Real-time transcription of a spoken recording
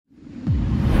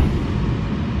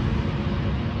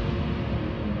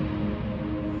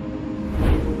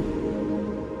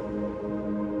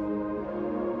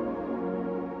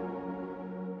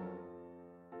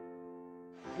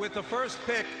With the first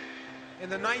pick in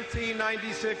the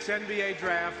 1996 NBA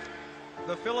Draft,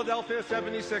 the Philadelphia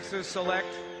 76ers select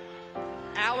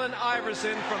Allen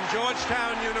Iverson from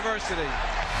Georgetown University.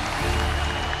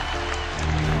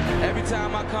 Every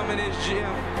time I come in this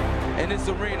gym, in this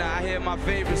arena, I hear my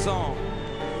favorite song.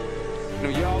 You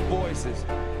know, y'all voices.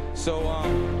 So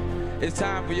it's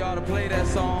time for y'all to play that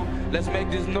song. Let's make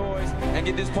this noise and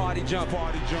get this party jump.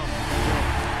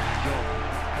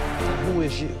 Who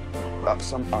is you? A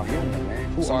human,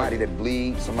 man. Somebody that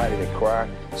bleeds, somebody that cry,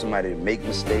 somebody that make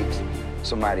mistakes,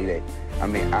 somebody that,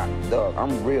 I'm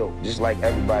real, just like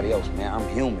everybody else, man. I'm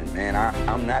human, man.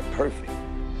 I'm not perfect.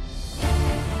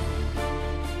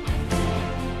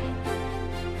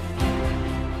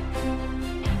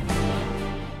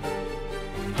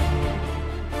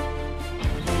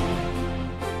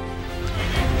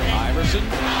 Iverson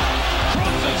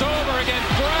crosses over again.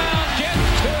 Brown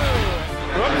gets two.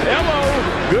 Hello.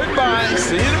 Goodbye.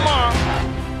 See you tomorrow.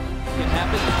 It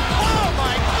happened. Oh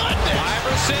my goodness!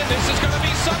 Iverson, this is going to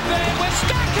be something with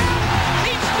Stackhouse.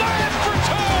 He's slammed for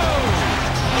two.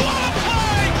 What a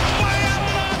play by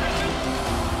Allen Iverson!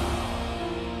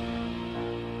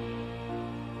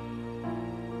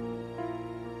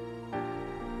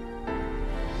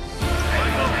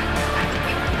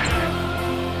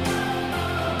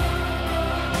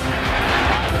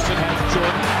 Iverson has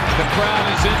Jordan. The crowd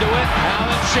is into it.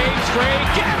 Allen shades free.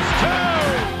 Gets two.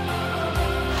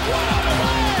 What a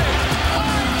play!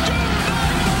 I do not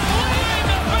believe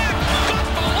the back. Got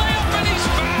the layup and he's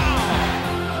fouled.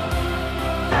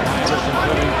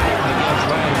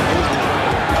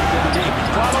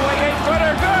 Following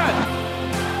 8-footer, good.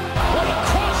 What a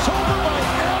crossover by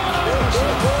Allen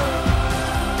Iverson.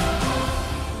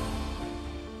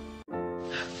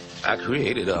 I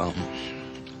created,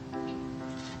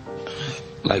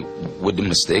 like with the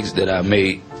mistakes that I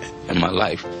made in my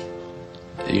life,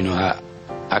 you know,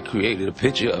 I created a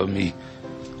picture of me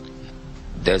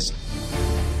that's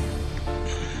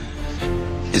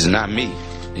is not me.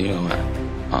 You know,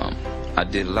 I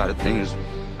did a lot of things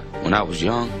when I was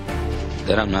young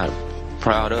that I'm not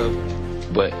proud of,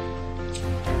 but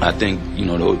I think, you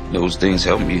know, those things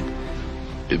helped me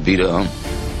to be the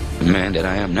man that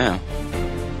I am now.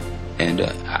 And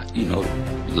you know,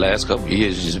 the last couple of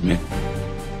years has just been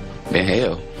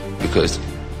hell, because,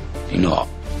 you know,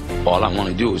 all I want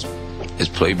to do is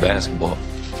play basketball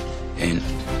and,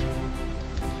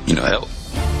 you know,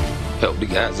 help the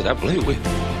guys that I play with.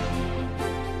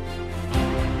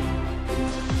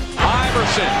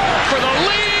 Iverson for the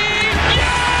lead.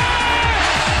 Yes!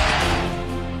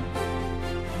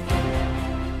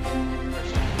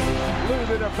 Lou,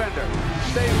 the defender,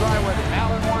 stays right with it.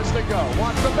 Allen wants to go.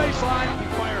 Wants the baseline. He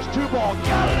fires two ball.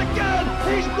 Got it again.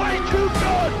 He's way too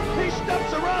good. He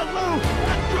steps around Lou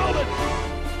and drilled it.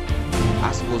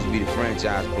 I'm supposed to be the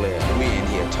franchise player. We're in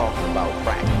here talking about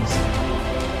practice.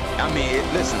 I mean,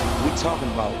 listen, we're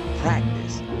talking about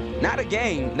practice. Not a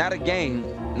game, not a game,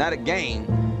 not a game.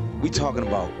 We're talking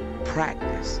about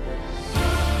practice.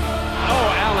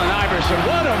 Oh, Allen Iverson,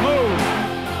 what a move.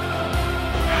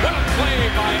 What a play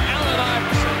by Allen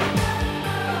Iverson.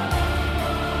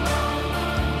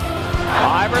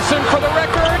 Iverson for the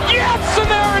record. Yes, and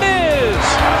there it is.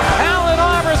 Allen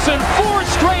Iverson, 4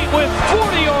 straight with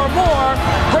 40 or more,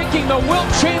 breaking the Wilt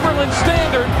Chamberlain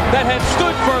standard that had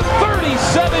stood for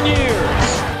 37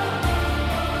 years.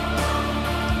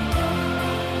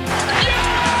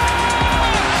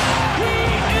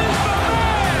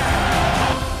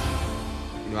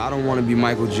 I don't want to be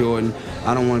Michael Jordan.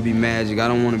 I don't want to be Magic. I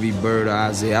don't want to be Bird or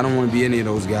Isaiah. I don't want to be any of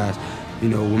those guys. You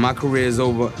know, when my career is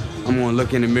over, I'm going to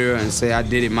look in the mirror and say I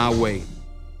did it my way.